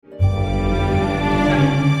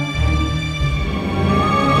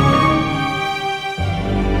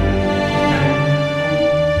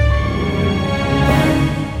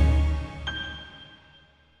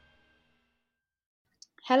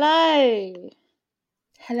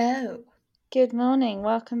Hello. Good morning,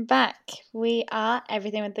 welcome back. We are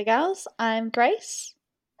Everything with the Girls. I'm Grace.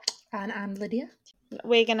 And I'm Lydia.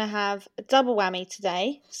 We're going to have a double whammy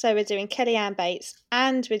today. So we're doing Kellyanne Bates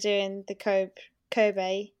and we're doing the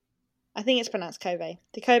Kobe, I think it's pronounced Kobe,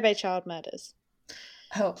 the Kobe child murders.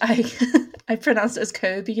 Oh, I pronounced it as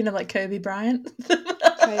Kobe, like Kobe Bryant.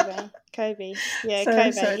 Kobe. Yeah, so Kobe.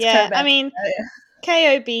 it's Yeah, Kobe. I mean, Oh,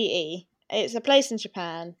 yeah. Kobe. It's a place in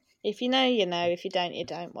Japan. If you know, you know. If you don't, you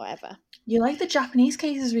don't. Whatever. You like the Japanese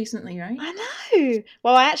cases recently, right? I know.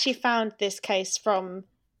 Well, I actually found this case from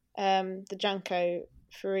the Junko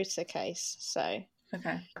Furuta case. So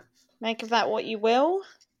Okay. make of that what you will.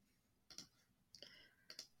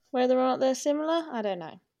 Whether or not they're similar, I don't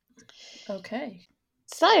know. Okay.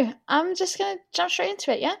 So I'm just going to jump straight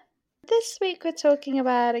into it, yeah? This week we're talking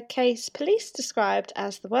about a case police described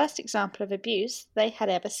as the worst example of abuse they had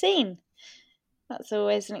ever seen. That's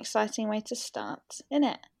always an exciting way to start, isn't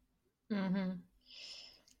it? Mm-hmm.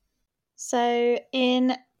 So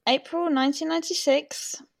in April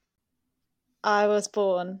 1996, I was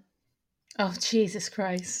born. Oh, Jesus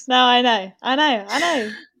Christ. No, I know.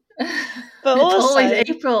 But it's also, always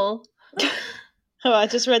April. Oh, I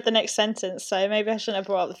just read the next sentence, so maybe I shouldn't have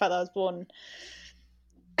brought up the fact that I was born.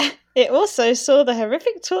 It also saw the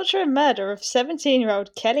horrific torture and murder of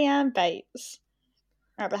 17-year-old Kellyanne Bates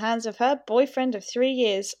at the hands of her boyfriend of 3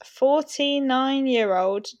 years,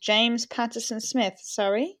 49-year-old James Patterson Smith.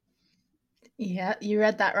 Sorry? Yeah, you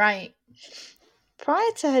read that right.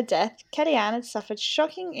 Prior to her death, Kellyanne had suffered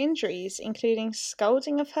shocking injuries, including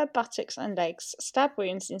scalding of her buttocks and legs, stab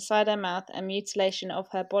wounds inside her mouth, and mutilation of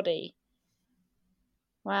her body.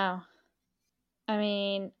 Wow. I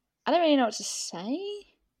mean, I don't really know what to say.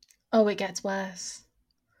 Oh, it gets worse.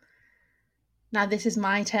 Now this is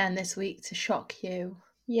my turn this week to shock you.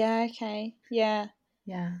 Yeah, okay. Yeah.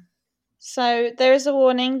 Yeah. So there is a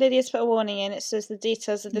warning. Lydia's put a warning in. It says the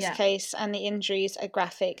details of this Yeah. case and the injuries are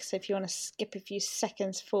graphic. So if you want to skip a few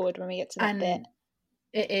seconds forward when we get to that bit.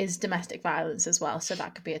 It is domestic violence as well, so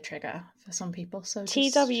that could be a trigger for some people. So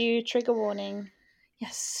TW, trigger warning.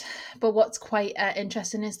 Yes, but what's quite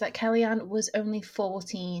interesting is that Kellyanne was only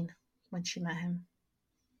 14 when she met him.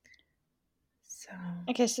 So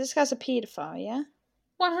Okay, so this guy's a paedophile, yeah?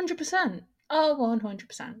 100%. Oh,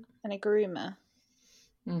 100%. And a groomer.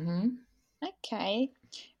 Mm-hmm. Okay.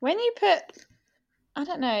 When you put... I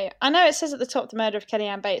don't know. I know it says at the top the murder of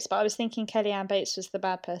Kellyanne Bates, but I was thinking Kellyanne Bates was the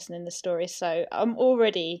bad person in the story, so I'm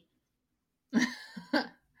already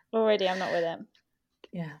I'm not with it.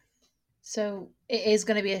 Yeah. So it is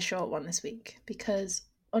going to be a short one this week because,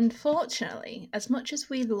 unfortunately, as much as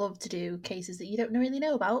we love to do cases that you don't really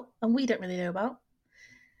know about and we don't really know about,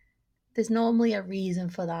 there's normally a reason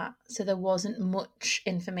for that. So there wasn't much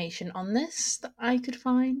information on this that I could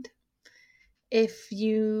find. If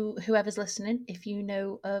you, whoever's listening, if you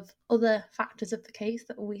know of other factors of the case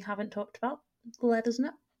that we haven't talked about, let us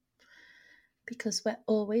know. Because we're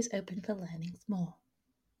always open for learning more.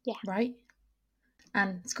 Yeah. Right?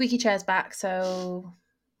 And squeaky chair's back, so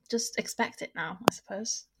just expect it now, I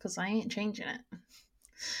suppose, because I ain't changing it.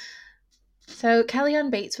 So Kellyanne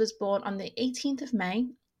Bates was born on the 18th of May,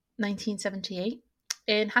 1978,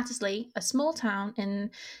 in Hattersley, a small town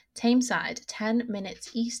in Tameside, 10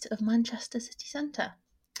 minutes east of Manchester city centre.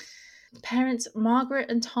 Parents Margaret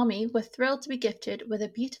and Tommy were thrilled to be gifted with a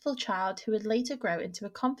beautiful child who would later grow into a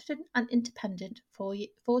confident and independent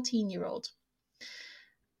 14-year-old.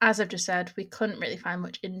 As I've just said, we couldn't really find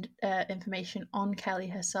much information on Kelly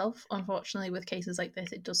herself. Unfortunately, with cases like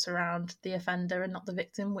this, it does surround the offender and not the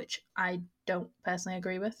victim, which I don't personally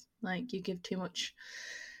agree with. Like, you give too much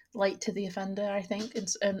light to the offender, I think, in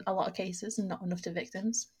a lot of cases, and not enough to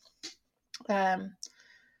victims. But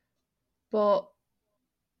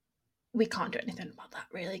we can't do anything about that,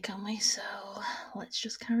 really, can we? So let's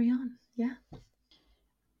just carry on, yeah?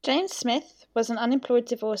 James Smith was an unemployed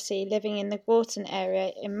divorcee living in the Gorton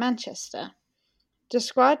area in Manchester.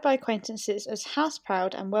 Described by acquaintances as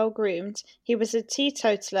house-proud and well-groomed, he was a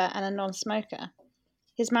teetotaler and a non-smoker.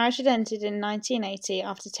 His marriage had ended in 1980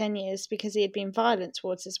 after 10 years because he had been violent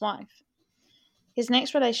towards his wife. His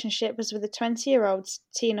next relationship was with a 20-year-old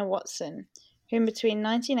Tina Watson, whom between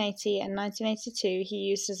 1980 and 1982 he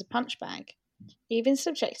used as a punch bag, even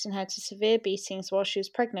subjecting her to severe beatings while she was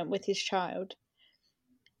pregnant with his child.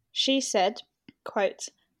 She said, quote,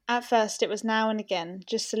 "At first it was now and again,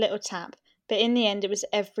 just a little tap, but in the end it was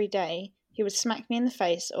every day. He would smack me in the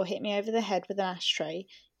face or hit me over the head with an ashtray.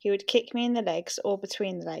 He would kick me in the legs or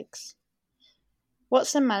between the legs."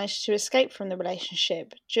 Watson managed to escape from the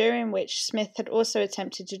relationship, during which Smith had also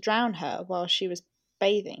attempted to drown her while she was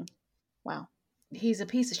bathing. Wow. He's a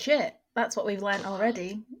piece of shit. That's what we've learned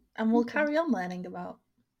already, and we'll carry on learning about.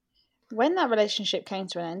 When that relationship came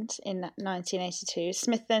to an end in 1982,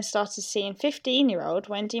 Smith then started seeing 15-year-old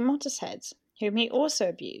Wendy Mottershead, whom he also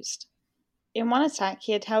abused. In one attack,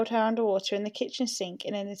 he had held her underwater in the kitchen sink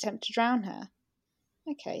in an attempt to drown her.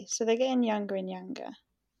 Okay, so they're getting younger and younger.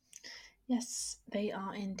 Yes, they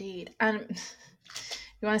are indeed. And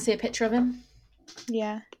you want to see a picture of him?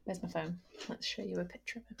 Yeah. Where's my phone? Let's show you a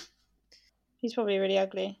picture of him. He's probably really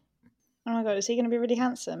ugly. Oh my god, is he going to be really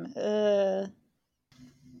handsome?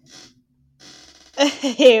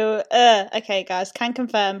 Ew. Okay, guys, can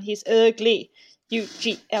confirm he's ugly.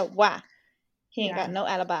 UGLY. He ain't got no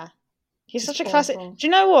alibi. He's Just such a classic. awful. Do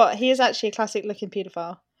you know what? He is actually a classic looking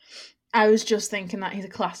paedophile. I was just thinking that he's a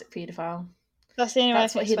classic paedophile. That's the only way I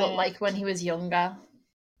That's can what he explain looked it. like when he was younger.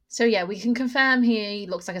 So yeah, we can confirm he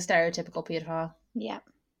looks like a stereotypical paedophile. Yeah.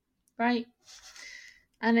 Right?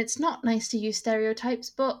 And it's not nice to use stereotypes,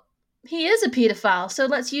 but he is a paedophile, so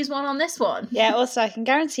let's use one on this one. Yeah, also, I can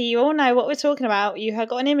guarantee you all know what we're talking about. You have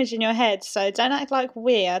got an image in your head, so don't act like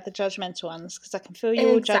we're the judgmental ones, because I can feel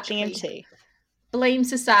you all judging him too. Blame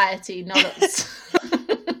society, not us.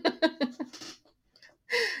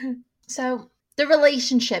 So, the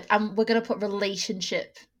relationship, and we're going to put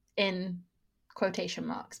relationship in quotation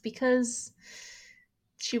marks because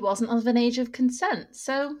she wasn't of an age of consent.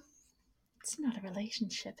 So, it's not a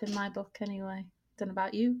relationship in my book anyway. Don't know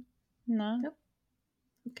about you? No. Nope.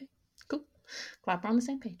 Okay, cool. Glad we're on the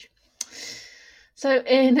same page. So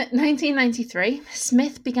in 1993,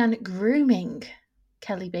 Smith began grooming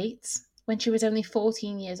Kelly Bates when she was only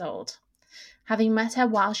 14 years old, having met her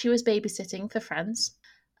while she was babysitting for friends.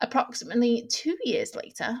 Approximately 2 years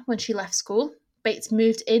later, when she left school, Bates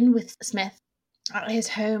moved in with Smith at his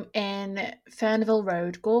home in Furnivall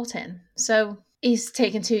Road, Gorton. So he's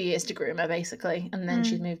taken 2 years to groom her, basically, and then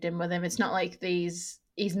she's moved in with him. It's not like he's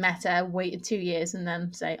met her, waited 2 years, and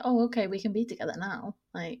then say, oh, okay, we can be together now.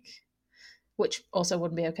 Like, which also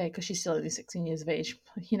wouldn't be okay because she's still only 16 years of age.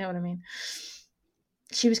 You know what I mean?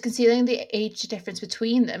 She was concealing the age difference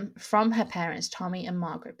between them from her parents, Tommy and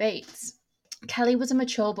Margaret Bates. Kelly was a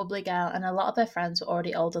mature, bubbly girl, and a lot of her friends were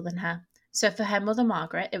already older than her. So for her mother,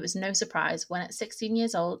 Margaret, it was no surprise when at 16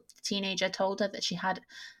 years old, the teenager told her that she had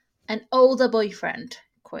an older boyfriend.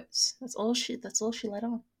 Quotes. That's all she let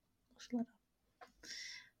on.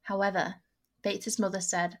 However, Bates's mother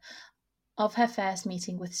said of her first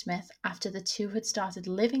meeting with Smith after the two had started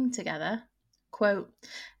living together, quote,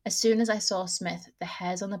 as soon as I saw Smith, the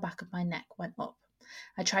hairs on the back of my neck went up.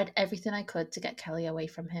 I tried everything I could to get Kelly away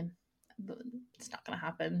from him. But it's not going to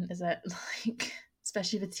happen, is it? Like,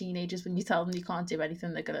 especially for teenagers, when you tell them you can't do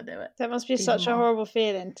anything, they're going to do it. That must be such a horrible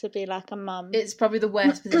feeling to be like a mum. It's probably the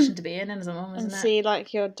worst position to be in as a mum, isn't it? And see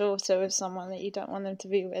like your daughter with someone that you don't want them to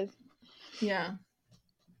be with. Yeah.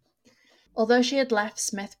 Although she had left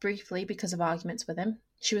Smith briefly because of arguments with him,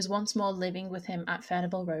 she was once more living with him at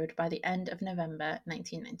Furnivall Road by the end of November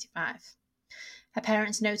 1995. Her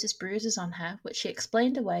parents noticed bruises on her, which she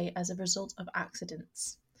explained away as a result of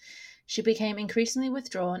accidents. She became increasingly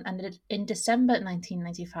withdrawn, and in December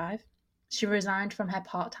 1995, she resigned from her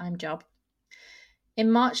part-time job.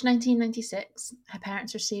 In March 1996, her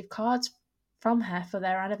parents received cards from her for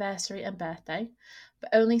their anniversary and birthday, but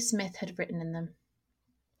only Smith had written in them.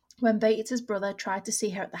 When Bates's brother tried to see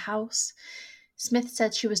her at the house, Smith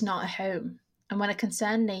said she was not at home, and when a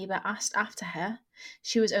concerned neighbour asked after her,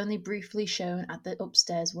 she was only briefly shown at the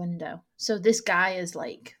upstairs window. So this guy is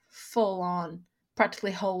like full on,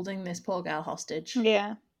 practically holding this poor girl hostage.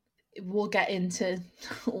 Yeah. We'll get into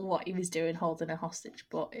what he was doing holding her hostage,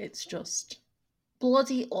 but it's just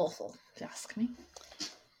bloody awful, if you ask me.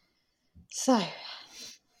 So,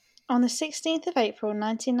 on the 16th of April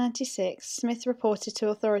 1996, Smith reported to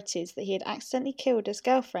authorities that he had accidentally killed his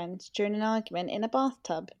girlfriend during an argument in a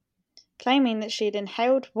bathtub, claiming that she had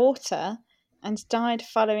inhaled water and died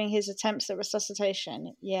following his attempts at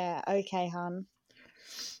resuscitation. Yeah, okay, hun.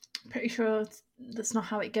 Pretty sure that's not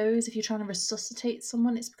how it goes. If you're trying to resuscitate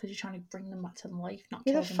someone, it's because you're trying to bring them back to life, not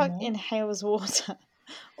kill them more. Who the fuck inhales water?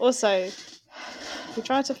 Also, we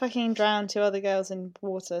tried to fucking drown two other girls in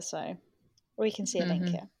water, so we can see a link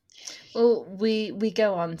here. Well, we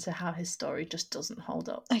go on to how his story just doesn't hold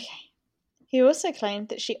up. Okay. He also claimed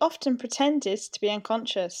that she often pretended to be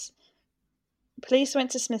unconscious. Police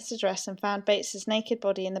went to Smith's address and found Bates's naked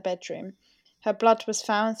body in the bedroom. Her blood was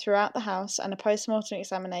found throughout the house, and a post-mortem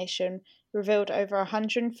examination revealed over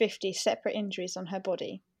 150 separate injuries on her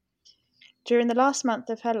body. During the last month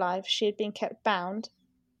of her life, she had been kept bound,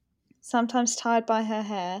 sometimes tied by her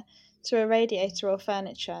hair to a radiator or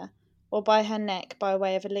furniture, or by her neck by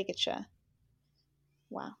way of a ligature.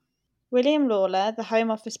 Wow. William Lawler, the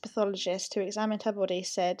Home Office pathologist who examined her body,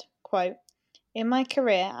 said, quote, "In my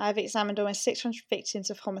career, I have examined almost 600 victims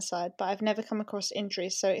of homicide, but I've never come across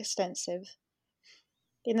injuries so extensive."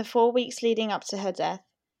 In the 4 weeks leading up to her death,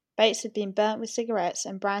 Bates had been burnt with cigarettes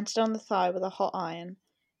and branded on the thigh with a hot iron.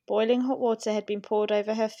 Boiling hot water had been poured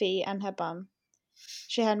over her feet and her bum.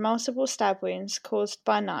 She had multiple stab wounds caused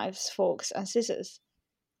by knives, forks, and scissors.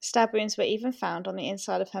 Stab wounds were even found on the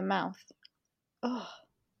inside of her mouth. Oh.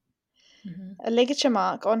 Mm-hmm. A ligature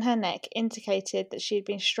mark on her neck indicated that she had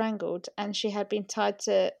been strangled and she had been tied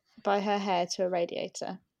by her hair to a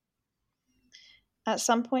radiator. At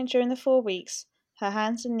some point during the 4 weeks, her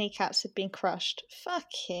hands and kneecaps had been crushed.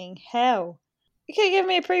 Fucking hell. You could have given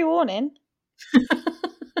me a pre-warning.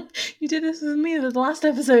 You did this with me the last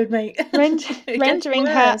episode, mate. Rendering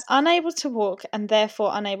her unable to walk and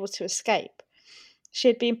therefore unable to escape. She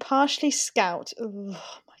had been partially scalped. Oh my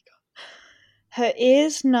god. Her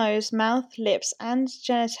ears, nose, mouth, lips, and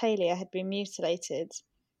genitalia had been mutilated.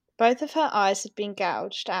 Both of her eyes had been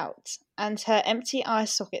gouged out, and her empty eye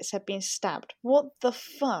sockets had been stabbed. What the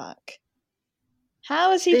fuck?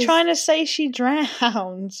 How is he trying to say she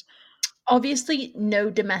drowned? Obviously, no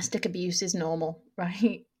domestic abuse is normal,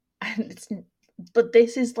 right? But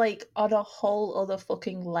this is like on a whole other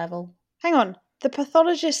fucking level. Hang on. The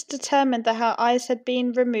pathologist determined that her eyes had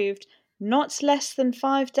been removed not less than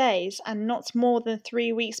 5 days and not more than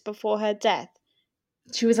 3 weeks before her death.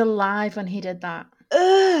 She was alive when he did that.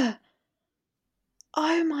 Ugh!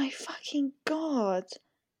 Oh my fucking god.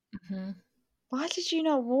 Mm-hmm. Why did you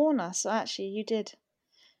not warn us? Actually, you did.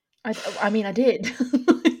 I mean, I did.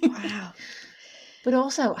 Wow. But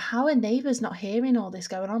also, how are neighbours not hearing all this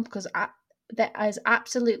going on? Because there is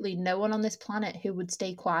absolutely no one on this planet who would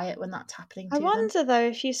stay quiet when that's happening to I them. wonder, though,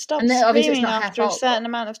 if you stop obviously it's screaming not her after a fault, certain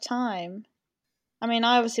amount of time. I mean,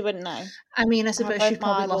 I obviously wouldn't know. I mean, I suppose both she my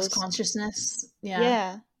probably lost eyeballs. consciousness.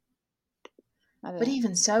 Yeah. But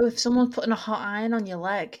even so, if someone's putting a hot iron on your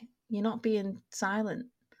leg, you're not being silent.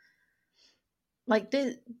 Like,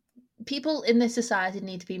 people in this society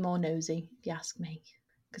need to be more nosy, if you ask me.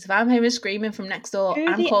 Because if I'm hearing screaming from next door, Who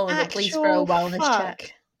I'm the calling the police for a actual wellness fuck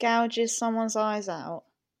check. gouges someone's eyes out?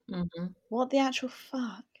 Mm-hmm. What the actual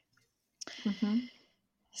fuck? Mm-hmm.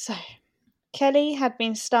 So, Kelly had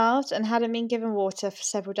been starved and hadn't been given water for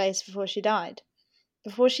several days before she died.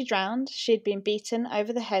 Before she drowned, she had been beaten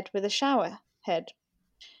over the head with a shower head.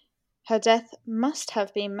 Her death must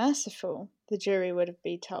have been merciful, the jury would have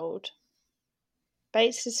been told.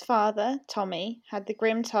 Bates's father, Tommy, had the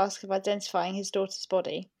grim task of identifying his daughter's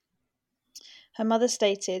body. Her mother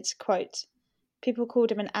stated, quote, "People called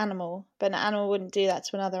him an animal, but an animal wouldn't do that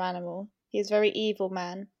to another animal. He is a very evil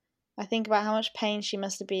man. I think about how much pain she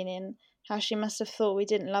must have been in, how she must have thought we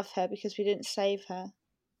didn't love her because we didn't save her."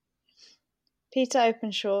 Peter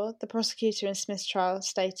Openshaw, the prosecutor in Smith's trial,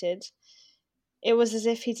 stated, "It was as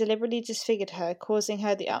if he deliberately disfigured her, causing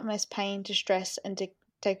her the utmost pain, distress, and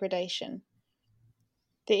degradation.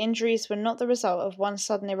 The injuries were not the result of one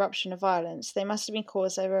sudden eruption of violence. They must have been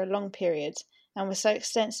caused over a long period, and were so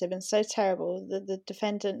extensive and so terrible that the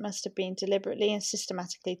defendant must have been deliberately and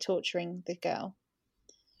systematically torturing the girl.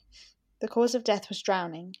 The cause of death was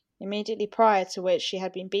drowning, immediately prior to which she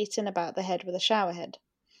had been beaten about the head with a shower head.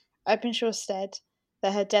 Openshaw said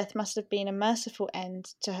that her death must have been a merciful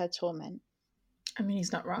end to her torment." I mean,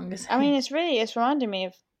 he's not wrong, is he? I mean, it's reminding me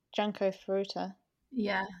of Junko Furuta.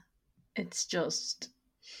 Yeah, it's just...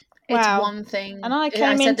 Wow. It's one thing... And I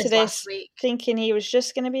came into this last week, thinking he was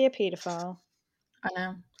just going to be a paedophile. I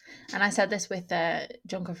know. And I said this with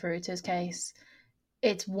Junko Furuta's case.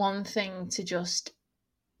 It's one thing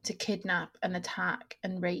to kidnap and attack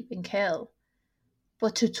and rape and kill,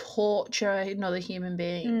 but to torture another human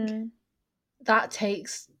being, that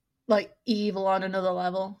takes like evil on another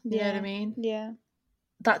level. You know what I mean? Yeah.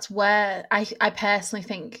 That's where I personally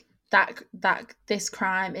think that this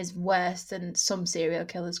crime is worse than some serial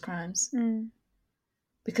killers' crimes,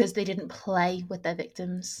 because they didn't play with their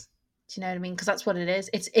victims. Do you know what I mean? Because that's what it is.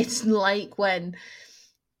 It's like when,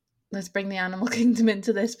 let's bring the animal kingdom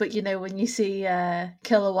into this, but you know, when you see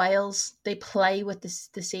killer whales, they play with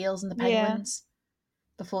the seals and the penguins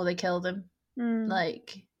before they kill them.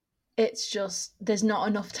 Like, it's just, there's not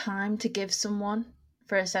enough time to give someone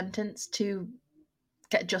for a sentence to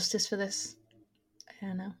get justice for this. I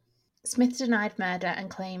don't know. Smith denied murder and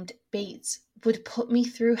claimed Bates would put me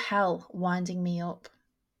through hell winding me up.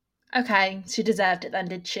 Okay, she deserved it then,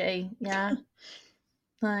 did she? Yeah.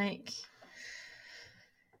 Like,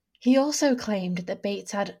 he also claimed that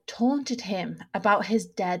Bates had taunted him about his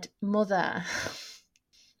dead mother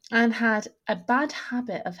and had a bad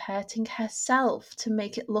habit of hurting herself to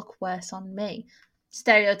make it look worse on me.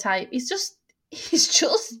 stereotype. He's just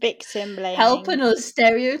Victim blaming. helping us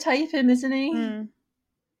stereotype him, isn't he? Mm.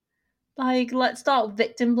 Like, let's start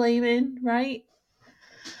victim blaming, right?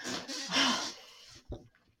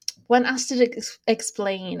 When asked to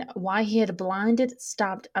explain why he had blinded,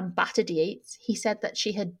 stabbed, and battered Yates, he said that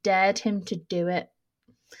she had dared him to do it,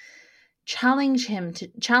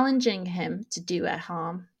 challenging him to do her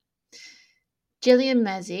harm. Gillian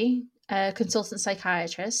Mezzi, a consultant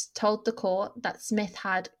psychiatrist, told the court that Smith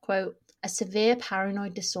had, quote, a severe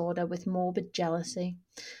paranoid disorder with morbid jealousy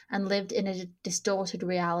and lived in a distorted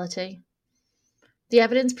reality. The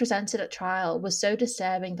evidence presented at trial was so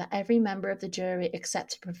disturbing that every member of the jury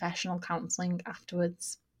accepted professional counselling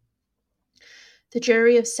afterwards. The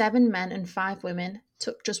jury of 7 men and 5 women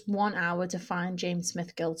took just 1 hour to find James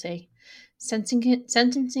Smith guilty,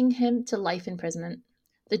 sentencing him to life imprisonment.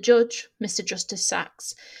 The judge, Mr. Justice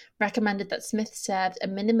Sachs, recommended that Smith served a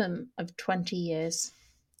minimum of 20 years.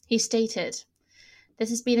 He stated, "This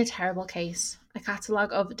has been a terrible case, a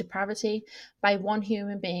catalogue of depravity by one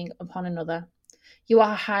human being upon another. You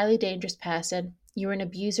are a highly dangerous person. You are an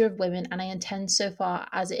abuser of women, and I intend so far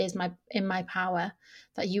as it is in my power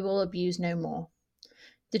that you will abuse no more."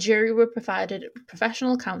 The jury were provided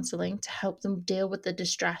professional counselling to help them deal with the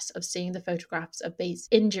distress of seeing the photographs of Bates'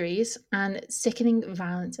 injuries and sickening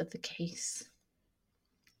violence of the case.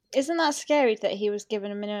 Isn't that scary that he was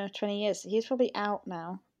given a minimum of 20 years? He's probably out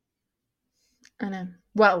now. I know.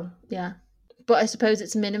 Well, yeah. But I suppose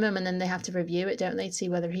it's minimum and then they have to review it, don't they, to see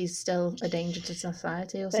whether he's still a danger to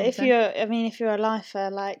society or But something. if you're a lifer,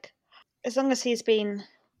 like, as long as he's been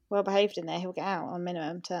well behaved in there, he'll get out on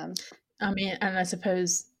minimum terms. I mean, and I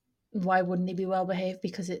suppose why wouldn't he be well behaved?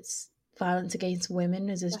 Because it's violence against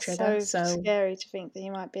women is his trigger. So scary to think that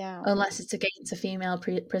he might be out. Unless it's against a female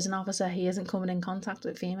prison officer, he isn't coming in contact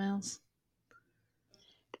with females.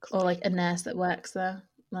 Or like a nurse that works there.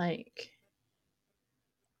 Like,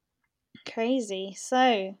 crazy.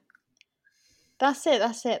 So that's it.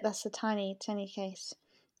 That's a tiny case.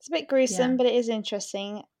 It's a bit gruesome, but it is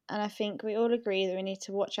interesting, and I think we all agree that we need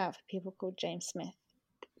to watch out for people called James Smith.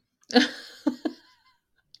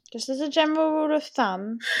 Just as a general rule of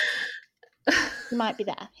thumb, he might be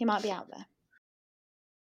there. He might be out there.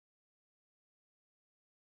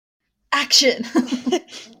 Action!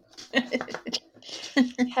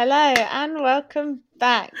 Hello and welcome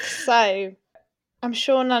back. So, I'm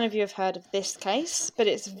sure none of you have heard of this case, but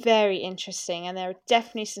it's very interesting, and there are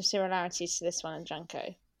definitely some similarities to this one in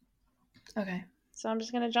Junko. Okay. So I'm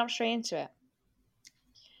just going to jump straight into it.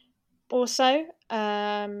 Also,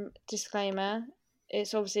 disclaimer,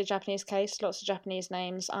 it's obviously a Japanese case, lots of Japanese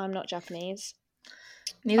names. I'm not Japanese.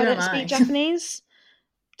 Neither I am don't speak Japanese.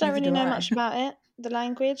 Don't Neither really do know I. much about it, the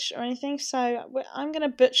language or anything, so I'm going to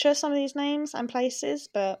butcher some of these names and places,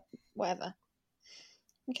 but whatever.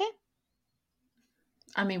 Okay?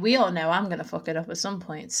 I mean, we all know I'm going to fuck it up at some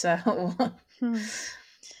point, so...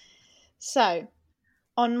 So,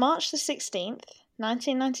 on March the 16th,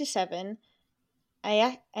 1997,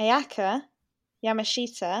 Ayaka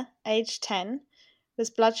Yamashita, aged 10,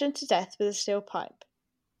 was bludgeoned to death with a steel pipe.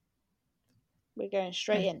 We're going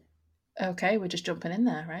straight in. Okay, we're just jumping in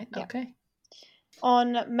there, right? Yeah. Okay.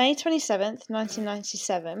 On May 27th,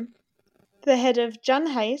 1997, the head of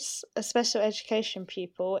Junheis, a special education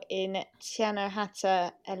pupil in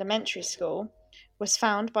Tianohata Elementary School, was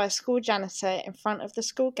found by a school janitor in front of the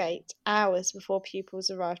school gate hours before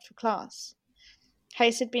pupils arrived for class.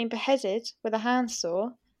 Hayes had been beheaded with a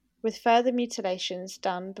handsaw, with further mutilations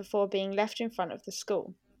done before being left in front of the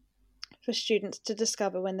school for students to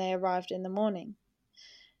discover when they arrived in the morning.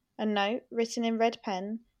 A note, written in red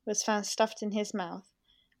pen, was found stuffed in his mouth,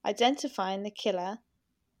 identifying the killer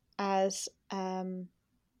as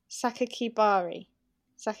Sakakibara,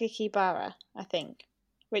 I think,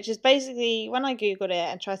 which is basically, when I googled it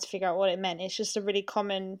and tried to figure out what it meant, it's just a really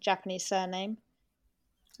common Japanese surname.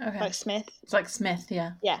 Okay. Like Smith. It's like Smith,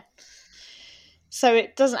 yeah. Yeah. So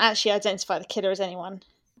it doesn't actually identify the killer as anyone.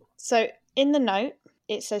 So in the note,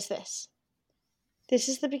 it says this: "This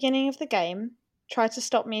is the beginning of the game. Try to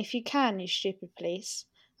stop me if you can, you stupid police.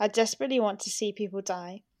 I desperately want to see people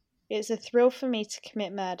die. It's a thrill for me to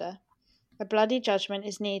commit murder. A bloody judgment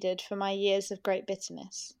is needed for my years of great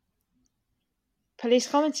bitterness." Police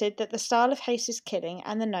commented that the style of Hayes' killing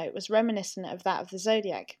and the note was reminiscent of that of the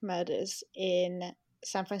Zodiac murders in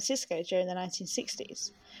San Francisco during the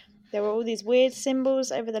 1960s. There were all these weird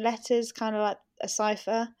symbols over the letters, kind of like a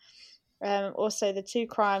cipher. Also, the two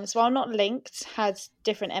crimes, while not linked, had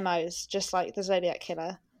different MOs, just like the Zodiac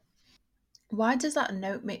Killer. Why does that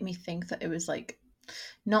note make me think that it was, like,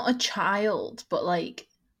 not a child, but, like,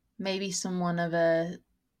 maybe someone of a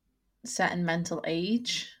certain mental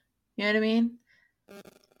age. You know what I mean?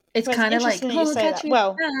 It's Well, it's kind of like, interesting that you say catch that. me if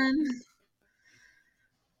Well, you can.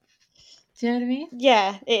 Do you know what I mean?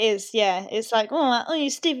 yeah, it is. Yeah, it's like, oh, you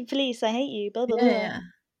stupid police, I hate you. Blah blah Yeah, blah. yeah.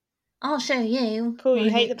 I'll show you. Cool, you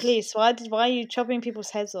hate the Like, police. Why are you chopping people's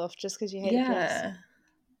heads off just because you hate the police? yeah.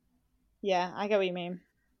 Yeah, I get what you mean.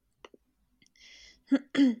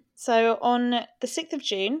 So on the 6th of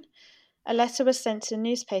June, a letter was sent to the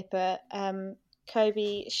newspaper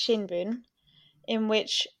Kobe Shinbun, in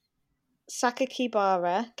which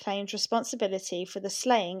Sakakibara claimed responsibility for the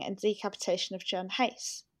slaying and decapitation of John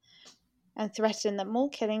Hayes, and threatened that more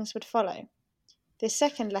killings would follow. This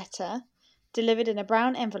second letter, delivered in a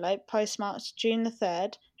brown envelope postmarked June the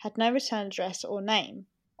 3rd, had no return address or name,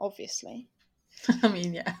 obviously. I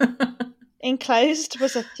mean, yeah. Enclosed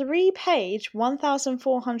was a 3-page,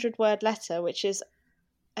 1,400-word letter, which is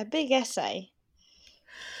a big essay,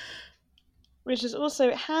 which is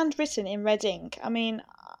also handwritten in red ink. I mean,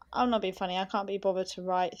 I'm not being funny, I can't be bothered to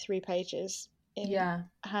write 3 pages in Yeah.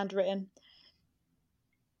 handwritten.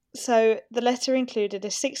 So the letter included a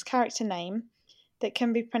 6-character name that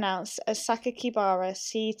can be pronounced as Sakakibara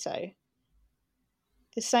Siito.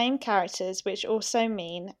 The same characters which also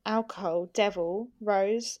mean alcohol, devil,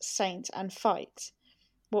 rose, saint, and fight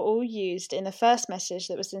were all used in the first message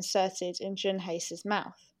that was inserted in Jun Hayes'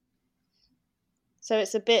 mouth. So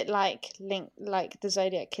it's a bit like the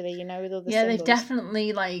Zodiac Killer, you know, with all the Yeah, symbols. they've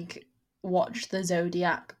definitely like watched the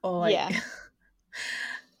Zodiac or like Yeah.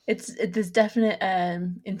 there's definite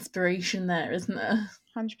inspiration there, isn't there?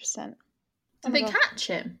 100%. Did they catch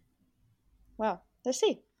him? Well, let's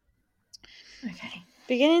see. Okay.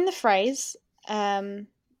 Beginning the phrase,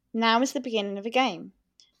 now is the beginning of a game.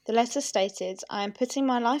 The letter stated, I am putting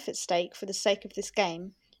my life at stake for the sake of this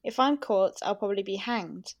game. If I'm caught, I'll probably be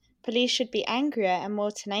hanged. Police should be angrier and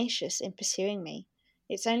more tenacious in pursuing me.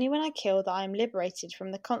 It's only when I kill that I am liberated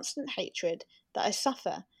from the constant hatred that I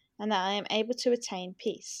suffer and that I am able to attain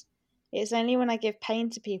peace. It is only when I give pain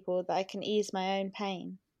to people that I can ease my own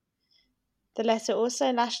pain. The letter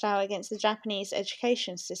also lashed out against the Japanese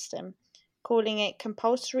education system, calling it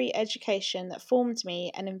compulsory education that formed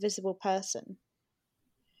me an invisible person.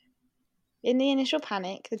 In the initial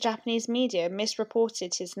panic, the Japanese media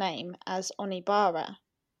misreported his name as Onibara,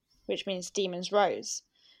 which means Demon's Rose,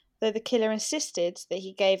 though the killer insisted that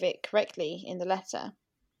he gave it correctly in the letter.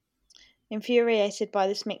 Infuriated by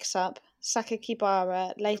this mix-up,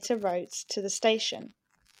 Sakakibara later wrote to the station.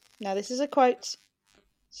 Now this is a quote,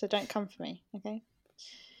 so don't come for me, okay?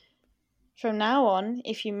 From now on,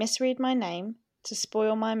 if you misread my name, to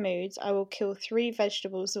spoil my moods, I will kill 3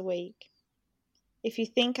 vegetables a week. If you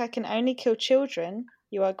think I can only kill children,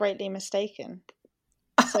 you are greatly mistaken.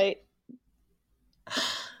 So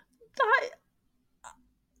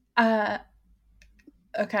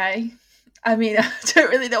Okay. I mean, I don't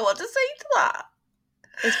really know what to say to that.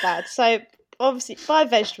 It's bad. So obviously, by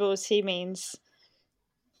vegetables he means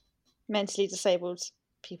mentally disabled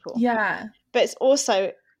people. Yeah. But it's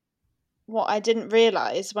also what I didn't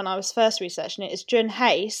realise when I was first researching it is Jun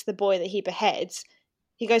Hayes, the boy that he beheads,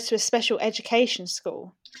 he goes to a special education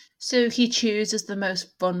school. So he chooses the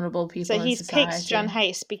most vulnerable people in society. So he's picked Jun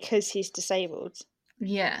Hayes because he's disabled.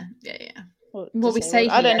 Yeah. Well, we say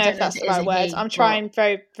I don't know if that's the right word. I'm trying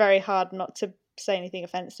very, very hard not to say anything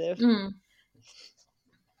offensive.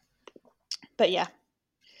 But yeah.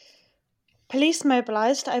 Police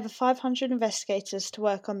mobilised over 500 investigators to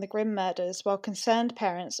work on the grim murders, while concerned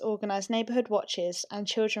parents organised neighbourhood watches and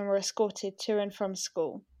children were escorted to and from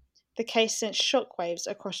school. The case sent shockwaves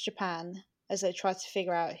across Japan as they tried to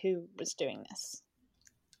figure out who was doing this.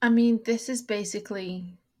 I mean, this is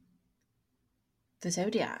basically the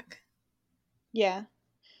Zodiac. Yeah.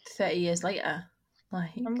 30 years later.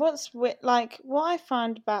 And what I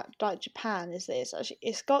find about Japan is that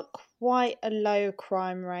it's got quite a low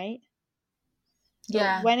crime rate.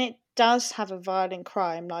 Yeah. But when it does have a violent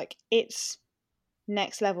crime, it's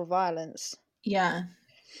next level violence. Yeah.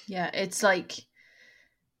 Yeah. It's like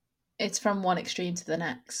it's from one extreme to the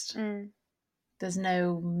next. There's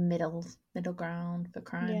no middle ground for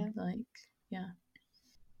crime. Yeah.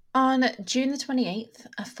 On June the 28th,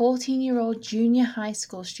 a 14-year-old junior high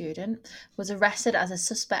school student was arrested as a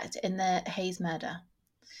suspect in the Hayes murder.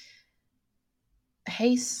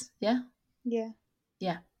 Hayes, yeah?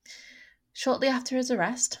 Yeah. Shortly after his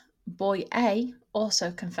arrest, boy A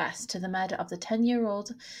also confessed to the murder of the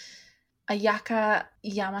 10-year-old Ayaka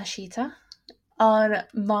Yamashita on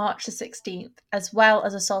March the 16th, as well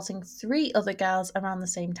as assaulting 3 other girls around the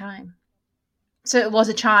same time. So it was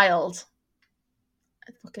a child.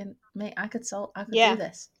 Fucking mate, I could do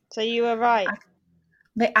this. So you were right.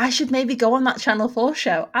 I should maybe go on that Channel 4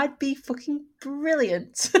 show. I'd be fucking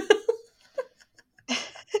brilliant.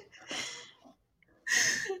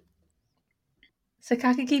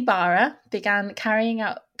 Sakaki Bara began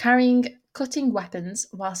carrying cutting weapons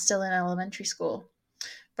while still in elementary school,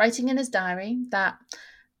 writing in his diary that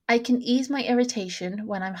I can ease my irritation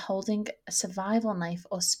when I'm holding a survival knife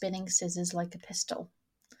or spinning scissors like a pistol.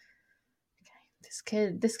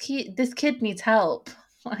 Okay, this kid needs help.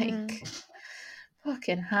 Like,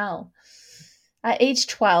 fucking hell. At age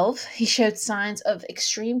 12, he showed signs of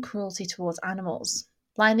extreme cruelty towards animals,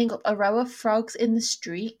 lining up a row of frogs in the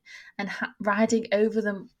street and riding over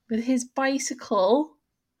them with his bicycle,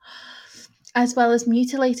 as well as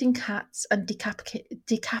mutilating cats and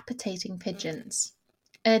decapitating pigeons.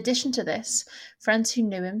 In addition to this, friends who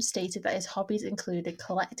knew him stated that his hobbies included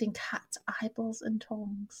collecting cat eyeballs and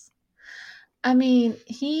tongues. I mean,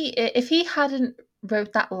 if he hadn't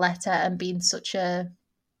wrote that letter and been such a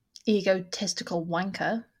egotistical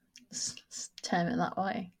wanker, let's term it that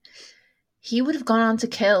way, he would have gone on to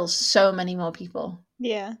kill so many more people.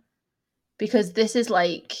 Yeah. Because this is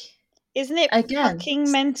like... Isn't it again,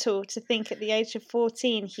 fucking mental to think at the age of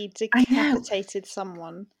 14 he decapitated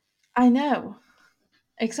someone? I know.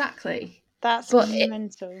 Exactly. That's but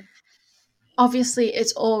mental. Obviously,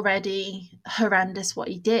 it's already horrendous what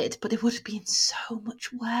he did, but it would have been so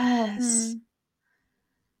much worse.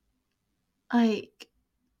 Like,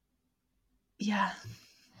 yeah.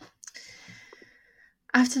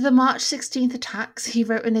 After the March 16th attacks, he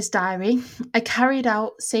wrote in his diary, I carried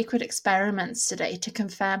out sacred experiments today to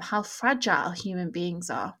confirm how fragile human beings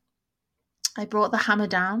are. I brought the hammer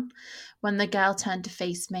down when the girl turned to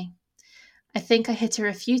face me. I think I hit her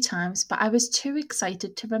a few times, but I was too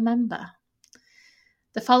excited to remember.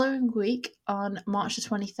 The following week, on March the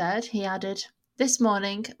 23rd, he added, this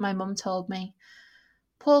morning, my mum told me,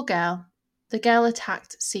 poor girl, the girl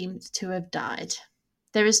attacked seemed to have died.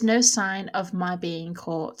 There is no sign of my being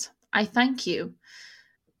caught. I thank you,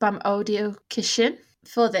 Bamaudio Kishin,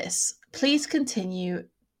 for this. Please continue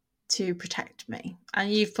to protect me.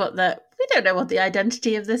 And you've put that we don't know what the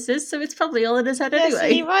identity of this is, so it's probably all in his head anyway. So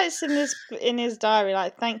he writes in his diary,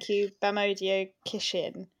 like, thank you, Bamaudio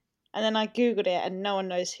Kishin. And then I googled it and no one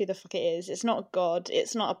knows who the fuck it is. It's not a god,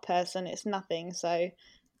 it's not a person, it's nothing. So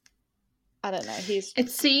I don't know. It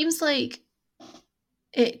seems like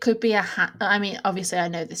it could be I mean, obviously I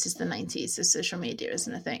know this is the 90s, so social media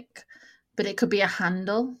isn't a thing. But it could be a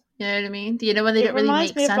handle. You know what I mean? You know when they don't really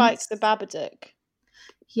make sense? It reminds me of like the Babadook.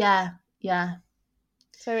 Yeah.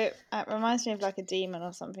 So it reminds me of like a demon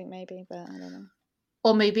or something maybe, but I don't know.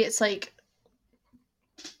 Or maybe it's like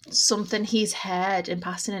something he's heard in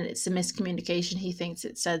passing and it's a miscommunication. He thinks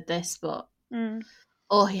it said this, but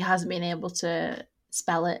or he hasn't been able to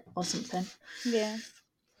spell it or something. Yeah.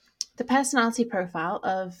 The personality profile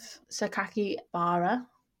of Sakaki Bara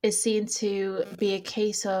is seen to be a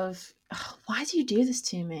case of why do you do this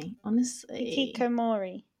to me? Honestly.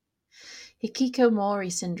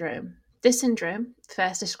 Hikikomori syndrome. This syndrome,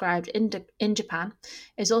 first described in Japan,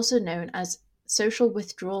 is also known as social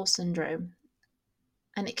withdrawal syndrome,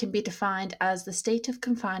 and it can be defined as the state of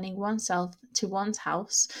confining oneself to one's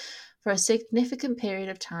house for a significant period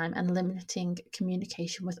of time and limiting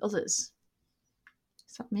communication with others.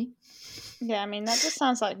 Is that me? Yeah, I mean, that just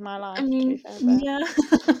sounds like my life. I mean, to be fair, but... yeah.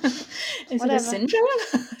 Is it a syndrome?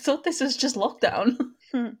 I thought this was just lockdown.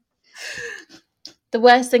 The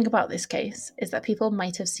worst thing about this case is that people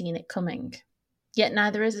might have seen it coming, yet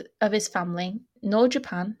neither of his family nor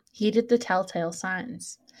Japan heeded the telltale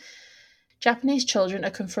signs. Japanese children are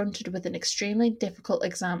confronted with an extremely difficult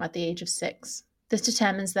exam at the age of 6. This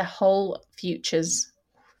determines their whole futures.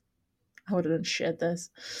 I would have shared this.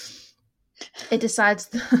 It decides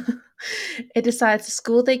the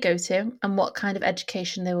school they go to and what kind of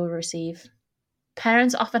education they will receive.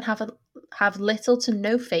 Parents often have little to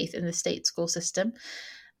no faith in the state school system,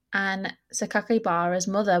 and Sakaki Bara's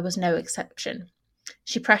mother was no exception.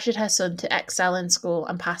 She pressured her son to excel in school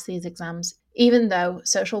and pass these exams, even though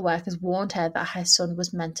social workers warned her that her son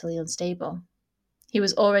was mentally unstable. He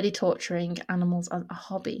was already torturing animals as a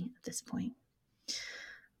hobby at this point.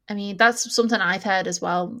 I mean, that's something I've heard as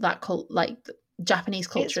well, that Japanese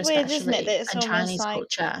culture, weird, especially, and Chinese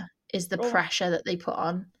culture, is the pressure that they put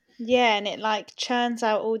on. Yeah, and it like churns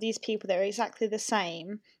out all these people that are exactly the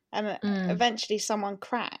same, and eventually someone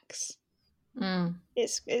cracks.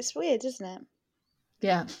 It's weird, isn't it?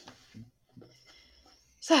 Yeah.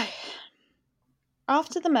 So,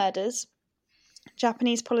 after the murders,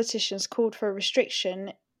 Japanese politicians called for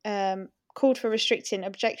restricting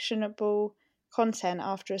objectionable content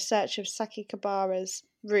after a search of Sakakibara's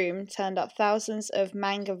room turned up thousands of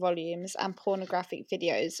manga volumes and pornographic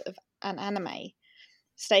videos of an anime,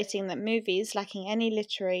 stating that movies lacking any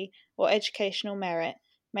literary or educational merit,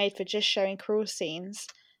 made for just showing cruel scenes,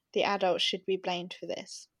 the adults should be blamed for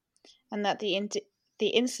this, and that the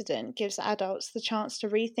incident gives adults the chance to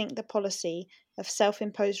rethink the policy of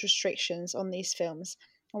self-imposed restrictions on these films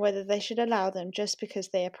and whether they should allow them just because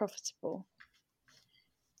they are profitable.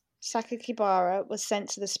 Sakakibara was sent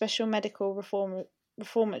to the Special Medical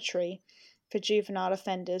Reformatory for Juvenile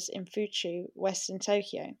Offenders in Fuchu, Western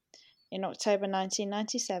Tokyo, in October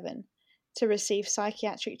 1997 to receive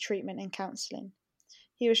psychiatric treatment and counselling.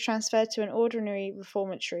 He was transferred to an ordinary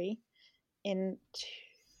reformatory in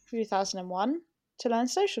 2001 to learn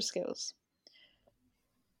social skills.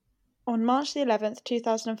 On March the 11th,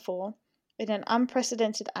 2004, in an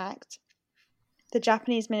unprecedented act, the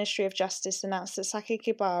Japanese Ministry of Justice announced that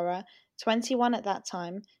Sakakibara, 21 at that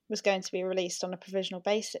time, was going to be released on a provisional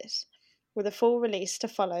basis, with a full release to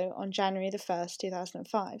follow on January the 1st,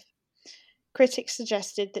 2005. Critics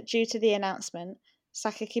suggested that due to the announcement,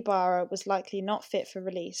 Sakakibara was likely not fit for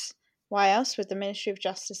release. Why else would the Ministry of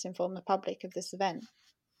Justice inform the public of this event?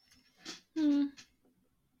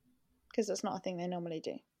 Because that's not a thing they normally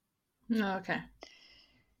do. Oh, okay.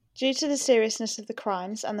 Due to the seriousness of the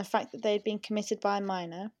crimes and the fact that they had been committed by a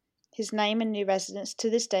minor, his name and new residence to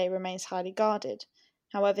this day remains highly guarded.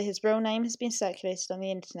 However, his real name has been circulated on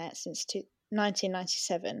the internet since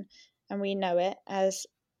 1997, and we know it as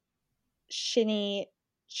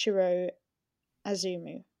Shinichiro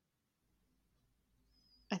Azumu.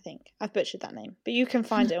 I think. I've butchered that name. But you can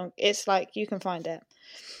find it. You can find it.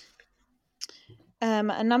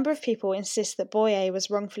 A number of people insist that Boy A was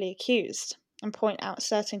wrongfully accused and point out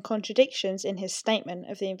certain contradictions in his statement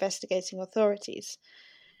of the investigating authorities.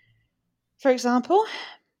 For example,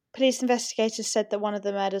 police investigators said that one of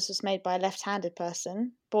the murders was made by a left-handed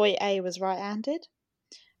person. Boy A was right-handed.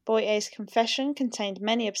 Boy A's confession contained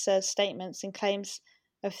many absurd statements and claims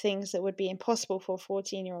of things that would be impossible for a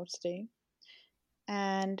 14-year-old to do.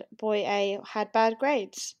 And Boy A had bad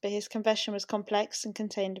grades, but his confession was complex and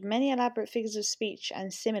contained many elaborate figures of speech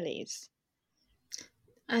and similes.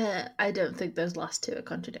 I don't think those last two are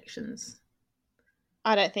contradictions.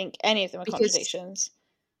 I don't think any of them are contradictions.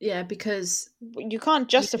 Yeah, because you can't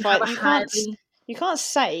justify it. You can't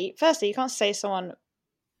say, firstly, you can't say a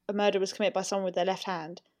murder was committed by someone with their left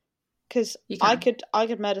hand. Because I could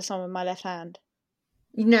murder someone with my left hand.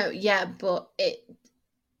 No, yeah, but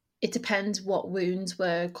it depends what wounds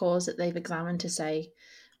were caused that they've examined to say.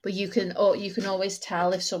 But you can always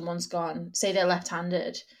tell if someone's gone, say they're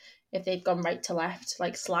left-handed, if they've gone right to left,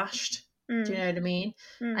 like slashed. Do you know what I mean?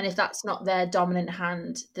 And if that's not their dominant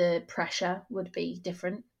hand, the pressure would be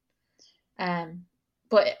different.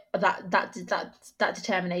 But that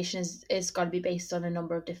determination is got to be based on a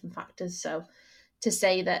number of different factors. So to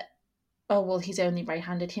say that, oh well, he's only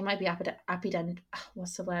right-handed, he might be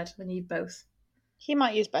what's the word when you both? He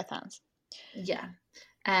might use both hands. Yeah.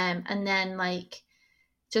 And then like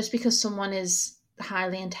just because someone is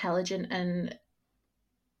highly intelligent and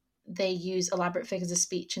they use elaborate figures of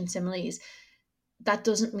speech and similes, that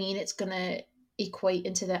doesn't mean it's going to equate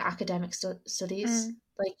into their academic studies.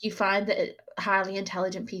 Like you find that highly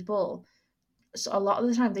intelligent people, so a lot of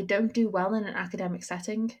the time they don't do well in an academic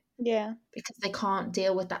setting. Yeah. Because they can't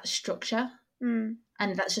deal with that structure. And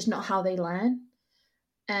that's just not how they learn.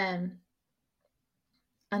 And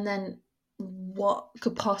then what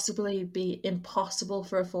could possibly be impossible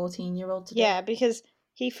for a 14-year-old to do? Yeah, because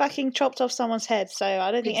he fucking chopped off someone's head, so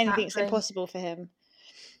I don't think anything's impossible for him.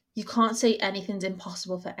 You can't say anything's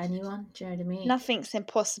impossible for anyone. Do you know what I mean? Nothing's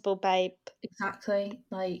impossible, babe. Exactly.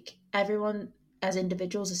 Like, everyone as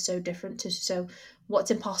individuals is so different. So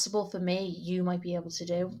what's impossible for me, you might be able to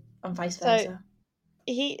do, and vice versa.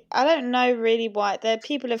 I don't know really why.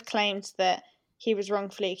 People have claimed that he was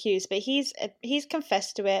wrongfully accused, but he's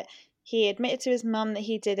confessed to it. He admitted to his mum that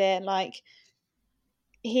he did it. Like,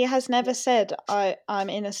 he has never said, I'm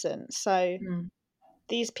innocent. So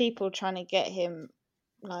these people trying to get him,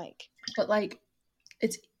 like... But, like,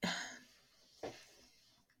 it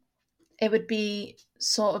would be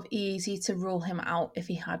sort of easy to rule him out if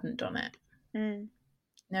he hadn't done it. Know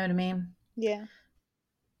what I mean? Yeah.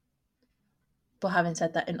 But having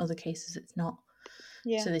said that, in other cases, it's not.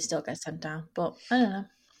 Yeah. So they still get sent down. But I don't know.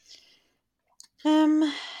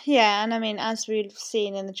 Yeah, and I mean, as we've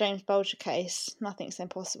seen in the James Bulger case, nothing's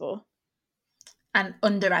impossible. And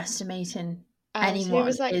underestimating anyone who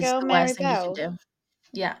was that is girl, the Mary worst thing Bell? you can do.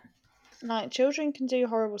 Yeah. Like, children can do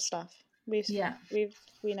horrible stuff. We know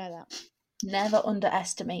that. Never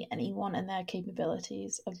underestimate anyone and their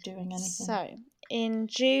capabilities of doing anything. So, in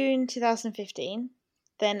June 2015,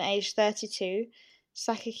 then aged 32,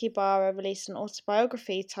 Sakakibara released an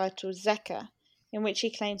autobiography titled Zeka, in which he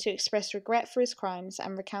claimed to express regret for his crimes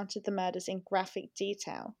and recounted the murders in graphic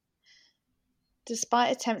detail.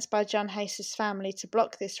 Despite attempts by John Hayes' family to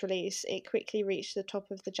block this release, it quickly reached the top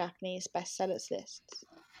of the Japanese bestsellers list.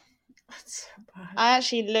 That's so bad. I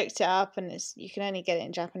actually looked it up, and you can only get it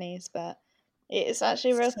in Japanese, but it's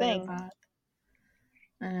actually a real thing. Bad.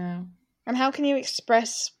 I know. And how can you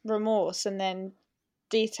express remorse and then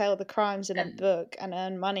detail the crimes in a book and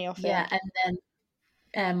earn money off it? Yeah, and then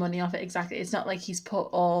earn money off it, exactly. It's not like he's put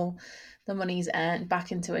all the money he's earned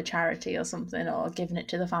back into a charity or something, or given it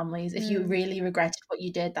to the families. If you really regretted what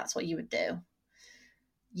you did, that's what you would do.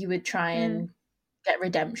 You would try and get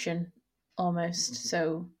redemption, almost.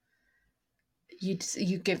 So you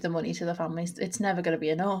give the money to the families. It's never going to be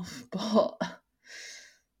enough, but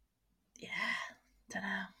yeah, don't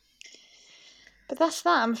know. But that's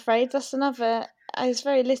that, I'm afraid. That's another. It's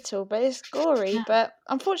very little, but it's gory. Yeah. But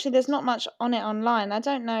unfortunately, there's not much on it online. I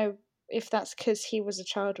don't know if that's because he was a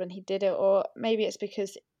child when he did it, or maybe it's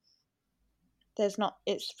because there's not.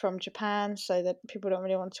 It's from Japan, so that people don't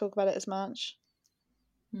really want to talk about it as much.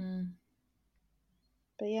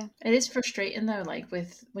 But yeah, it is frustrating though. Like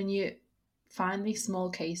when you find these small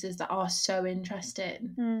cases that are so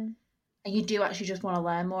interesting, and you do actually just want to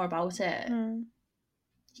learn more about it, you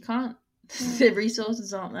can't. The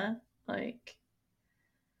resources aren't there. Like,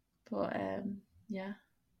 but yeah.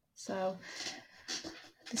 So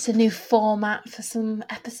it's a new format for some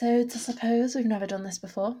episodes, I suppose. We've never done this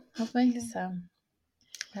before, have we? So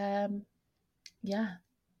yeah.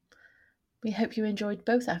 We hope you enjoyed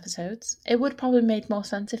both episodes. It would probably make more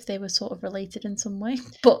sense if they were sort of related in some way,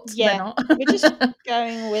 but they're not. We're just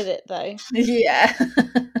going with it, though. Yeah.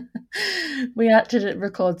 We had to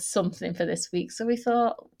record something for this week, so we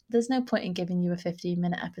thought there's no point in giving you a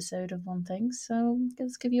 15-minute episode of one thing, so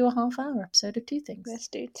let's give you a half-hour episode of two things. Let's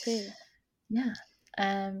do two. Yeah.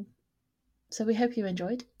 So we hope you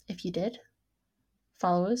enjoyed. If you did,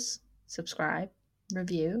 follow us, subscribe,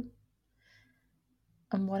 review,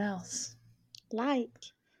 and what else? Like.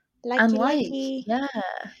 Yeah.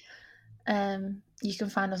 You can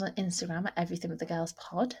find us on Instagram at Everything with the Girls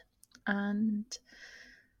Pod, and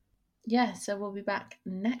yeah, so we'll be back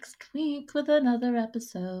next week with another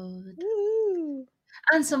episode. Woo.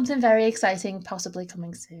 And something very exciting possibly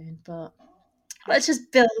coming soon, but let's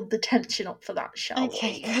just build the tension up for that, shall we?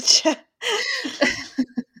 Okay, gotcha.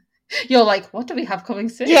 You're like, what do we have coming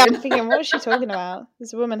soon? Yeah, I'm thinking, what is she talking about?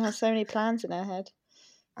 This woman has so many plans in her head.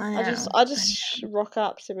 I just rock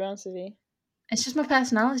up, to be honest with you. It's just my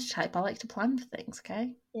personality type. I like to plan for things,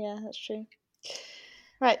 okay? Yeah, that's true.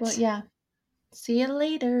 Right. Well, yeah. See you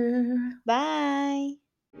later. Bye.